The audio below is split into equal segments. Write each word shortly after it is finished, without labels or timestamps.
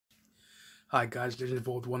Hi guys, Legend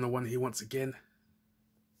Evolved 101 here once again,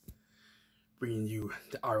 bringing you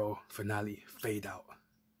the Arrow finale Fade Out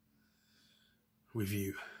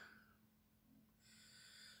review.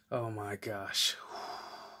 Oh my gosh.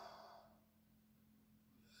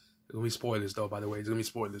 There's gonna be spoilers though, by the way, there's gonna be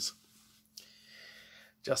spoilers.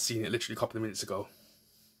 Just seen it literally a couple of minutes ago.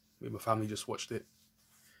 Me and my family just watched it.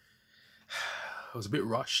 I was a bit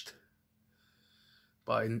rushed,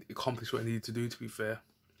 but it accomplished what I needed to do, to be fair.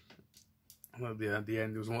 At the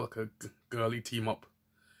end, it was more like a girly team-up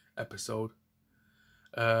episode.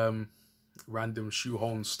 Random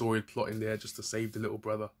shoehorn story plot in there just to save the little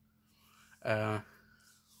brother. Yeah,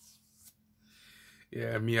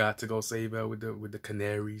 Mia had to go save her with the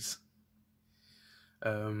canaries.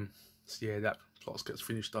 So yeah, that plot gets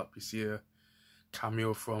finished up. You see a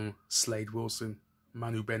cameo from Slade Wilson,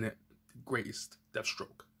 Manu Bennett, the greatest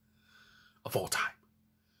Deathstroke of all time.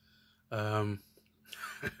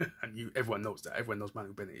 And everyone knows that. Everyone knows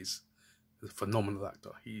Manu Bennett is a phenomenal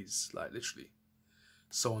actor. He's like literally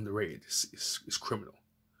so underrated. It's criminal.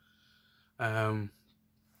 So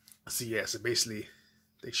yeah, so basically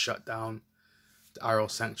they shut down the Arrow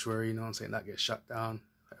Sanctuary, you know what I'm saying? That gets shut down.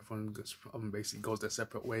 Everyone basically goes their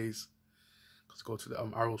separate ways. Let's go to the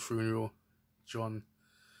Arrow's funeral. John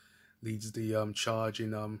leads the charge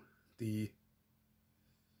in the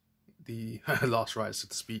last rites, so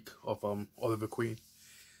to speak, of Oliver Queen,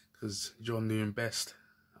 because John knew him best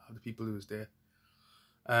out of the people who was there.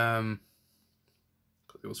 Because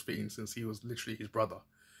it was fitting, since he was literally his brother.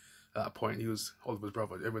 At that point, he was Oliver's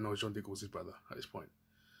brother. Everyone knows John Diggle was his brother at this point.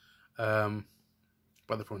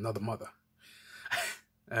 Brother from another mother.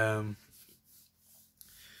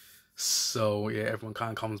 So yeah, everyone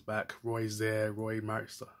kind of comes back. Roy's there. Roy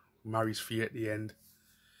marries Fee at the end.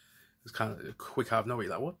 It's kind of quick out of nowhere.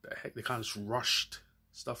 Like, what the heck? They kind of just rushed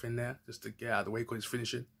stuff in there just to get out of the way because it's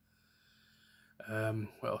finishing.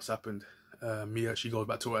 What else happened? Mia, she goes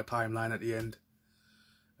back to her timeline at the end.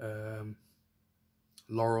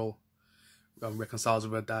 Laurel reconciles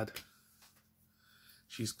with her dad.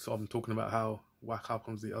 She's sort of talking about how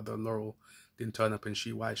comes the other Laurel didn't turn up, and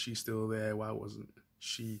why is she still there? Why wasn't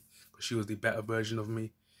she? Because she was the better version of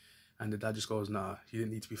me. And the dad just goes, nah, you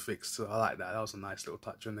didn't need to be fixed. So I like that. That was a nice little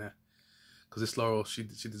touch in there. Because this Laurel, she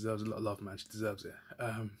deserves a lot of love, man. She deserves it.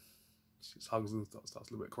 She just hugs and starts a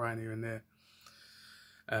little bit crying here and there.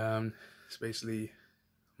 It's basically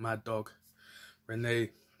Mad Dog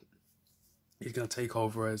Renee. He's gonna take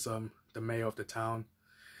over as the mayor of the town,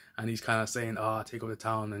 and he's kind of saying, take over the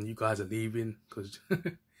town, and you guys are leaving because you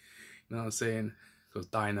know what I'm saying? Because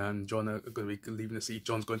Dinah and John are gonna be leaving the city.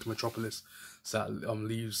 John's going to Metropolis, so that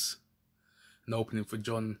leaves an opening for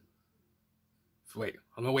John. Wait,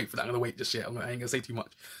 I'm gonna wait for that. I'm gonna wait just yet. I ain't gonna say too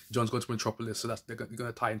much. John's going to Metropolis, so they're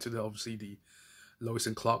gonna tie into obviously the Lois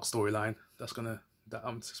and Clark storyline. That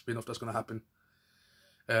spin-off that's gonna happen.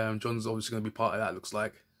 John's obviously gonna be part of that. Looks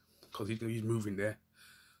like, because he's moving there.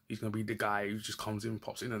 He's gonna be the guy who just comes in,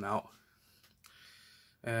 pops in and out.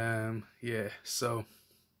 Yeah. So,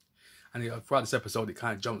 and throughout this episode, it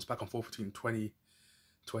kind of jumps back and forth between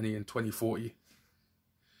 2020 and 2040.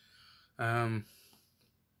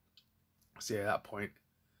 So yeah, at that point,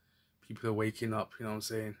 people are waking up, you know what I'm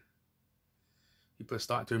saying? People are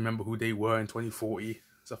starting to remember who they were in 2040,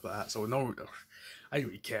 stuff like that. So no, I didn't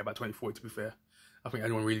really care about 2040, to be fair. I think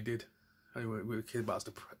anyone really did. Anyone really cared about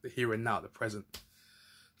the here and now, the present.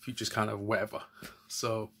 Future's kind of whatever.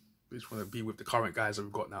 So we just want to be with the current guys that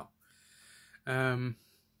we've got now.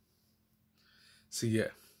 So yeah,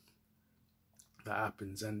 that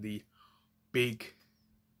happens. And there's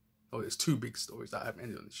two big stories that haven't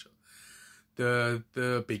ended on the show.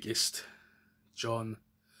 The biggest, John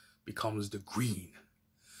becomes the Green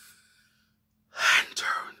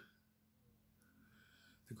Lantern.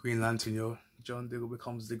 The Green Lantern, yo. John Diggle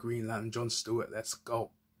becomes the Green Lantern. John Stewart, let's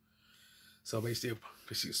go. So basically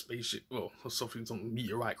a spaceship, some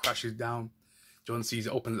meteorite crashes down. John sees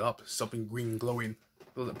it, opens it up, something green glowing.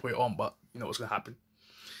 Doesn't put it on, but you know what's gonna happen.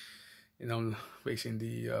 You know, basically in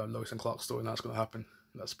the Lois and Clark story, that's gonna happen.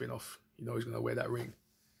 That spin-off. You know he's gonna wear that ring.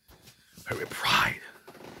 Wear it with pride.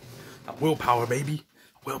 That willpower, baby.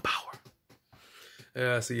 Willpower.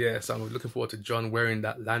 So yeah, so I'm looking forward to John wearing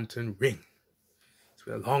that lantern ring. It's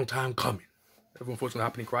been a long time coming. Everyone thought it was going to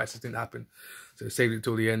happen in Crisis, didn't happen. So they saved it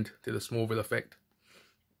till the end, till the Smallville effect.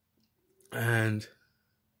 And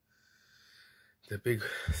the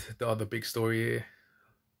other big story here.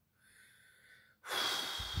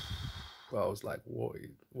 Well, I was like, what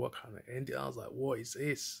kind of ending? I was like, what is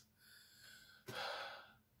this?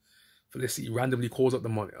 Felicity randomly calls up the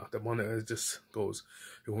Monitor. The Monitor just goes,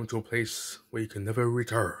 you're going to a place where you can never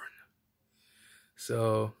return.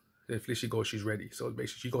 So Then Felicity goes, she's ready. So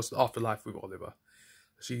basically, she goes to the afterlife with Oliver.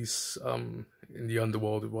 She's in the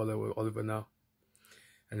underworld with Oliver now,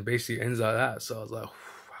 and it basically ends like that. So I was like,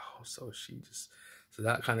 wow. So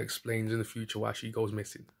that kind of explains in the future why she goes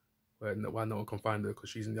missing, why no one can find her, because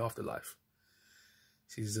she's in the afterlife.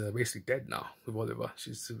 She's basically dead now with Oliver.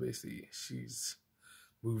 She's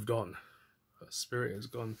moved on. Her spirit has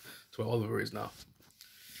gone to where Oliver is now.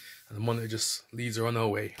 And the monitor just leads her on her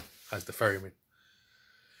way as the ferryman.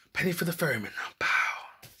 Penny for the ferryman. Pow.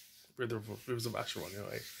 Rivers of Acheron,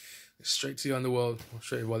 anyway. Straight to the underworld,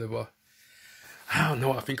 straight to Oliver. I don't know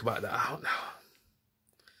what I think about that. I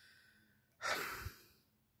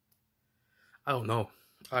don't know.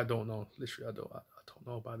 Literally, I don't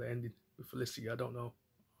know about the ending with Felicity. I don't know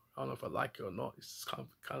if I like it or not. It's kind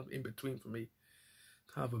of in between for me.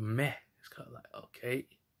 Kind of a meh. It's kind of like, okay.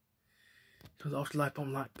 Because afterlife,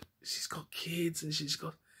 I'm like, she's got kids and she's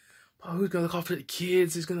got, but who's gonna look after the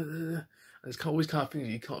kids? It's gonna, and it's always kind of things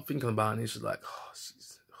you can't think about. And it's just like,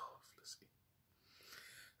 Felicity.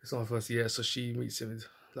 It's not first, yeah. So she meets him with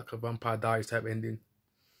like a Vampire Diaries type ending,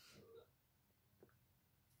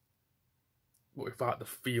 but without the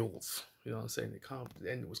feels. You know what I'm saying?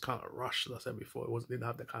 The ending was kind of rushed, as I said before. Didn't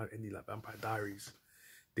have that kind of ending like Vampire Diaries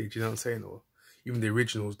did. You know what I'm saying? Or even the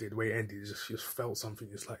originals did. The way it ended, you just felt something.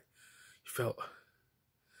 It's like you felt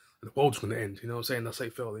the world's gonna end. You know what I'm saying? That's how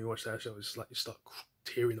you felt when you watch that show. It's just like you start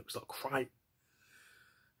tearing up, start crying.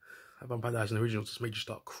 That Vampire Diaries in the originals just made you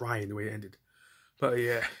start crying the way it ended. But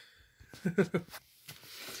yeah, it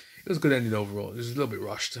was a good ending overall. It was a little bit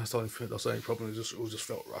rushed. That's the only problem. It just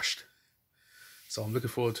felt rushed. So I'm looking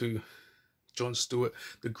forward to Jon Stewart,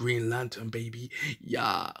 the Green Lantern, baby.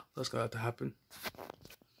 Yeah, that's gonna have to happen.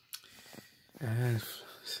 And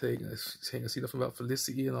saying I see nothing about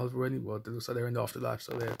Felicity and Oliver anymore. They looks like they're in the afterlife,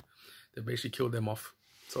 so they basically killed them off.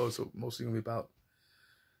 So it's mostly gonna be about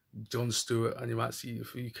Jon Stewart, and you might see a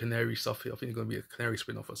few Canary stuff here. I think it's gonna be a Canary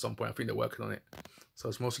spin-off at some point. I think they're working on it. So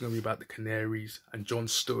it's mostly gonna be about the Canaries and Jon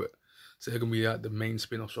Stewart. So they're gonna be the main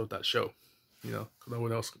spin-offs of that show. You know, because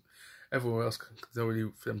everyone else,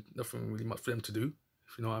 nothing really much for them to do,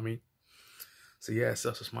 if you know what I mean. So yes,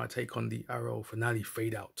 that's just my take on the Arrow finale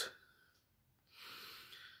Fadeout.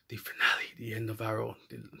 The finale, the end of Arrow,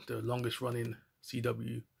 the longest running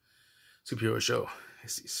CW superhero show.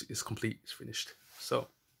 It's complete, it's finished. So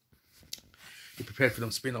be prepared for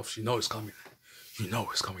them spin-offs. You know it's coming. You know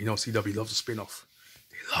it's coming. You know CW loves a spin-off.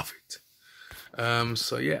 They love it.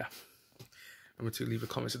 So yeah. Remember to leave a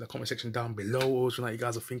comment in the comment section down below. Also, what you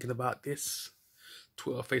guys are thinking about this.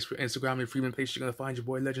 Twitter, Facebook, Instagram, and Freeman page. You're gonna find your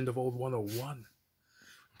boy Legend of Old 101.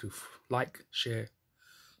 To like, share,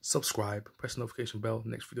 subscribe, press the notification bell.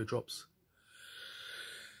 Next video drops.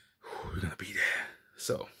 We're gonna be there.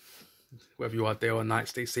 So, whether you are day or night,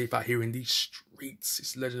 stay safe out here in these streets.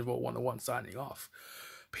 It's Legend of Old 101 signing off.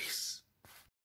 Peace.